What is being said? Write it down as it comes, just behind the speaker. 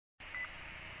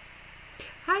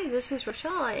Hi, this is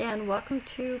Rochelle and welcome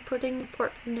to putting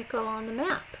Port McNicoll on the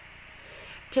map.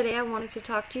 Today I wanted to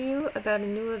talk to you about a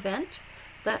new event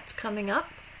that's coming up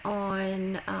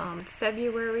on on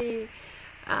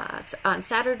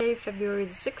Saturday, February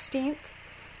the 16th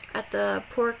at the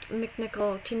Port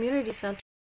McNicoll Community Center,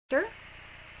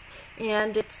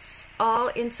 and it's all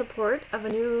in support of a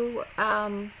new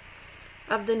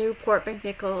of the new Port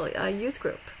McNicoll youth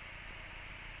group.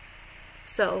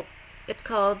 So it's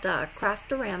called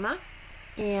Craftarama,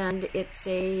 and it's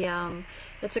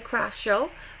a craft show.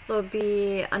 There'll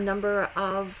be a number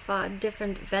of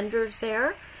different vendors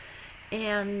there,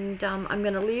 and I'm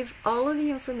going to leave all of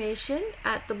the information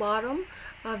at the bottom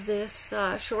of this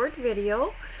short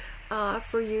video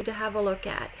for you to have a look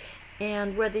at.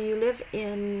 And whether you live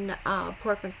in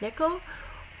Port McNicoll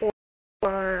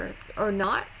or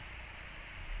not,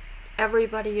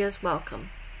 everybody is welcome.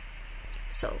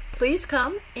 So please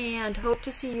come, and hope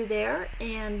to see you there,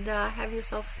 and have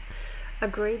yourself a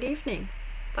great evening.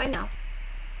 Bye now.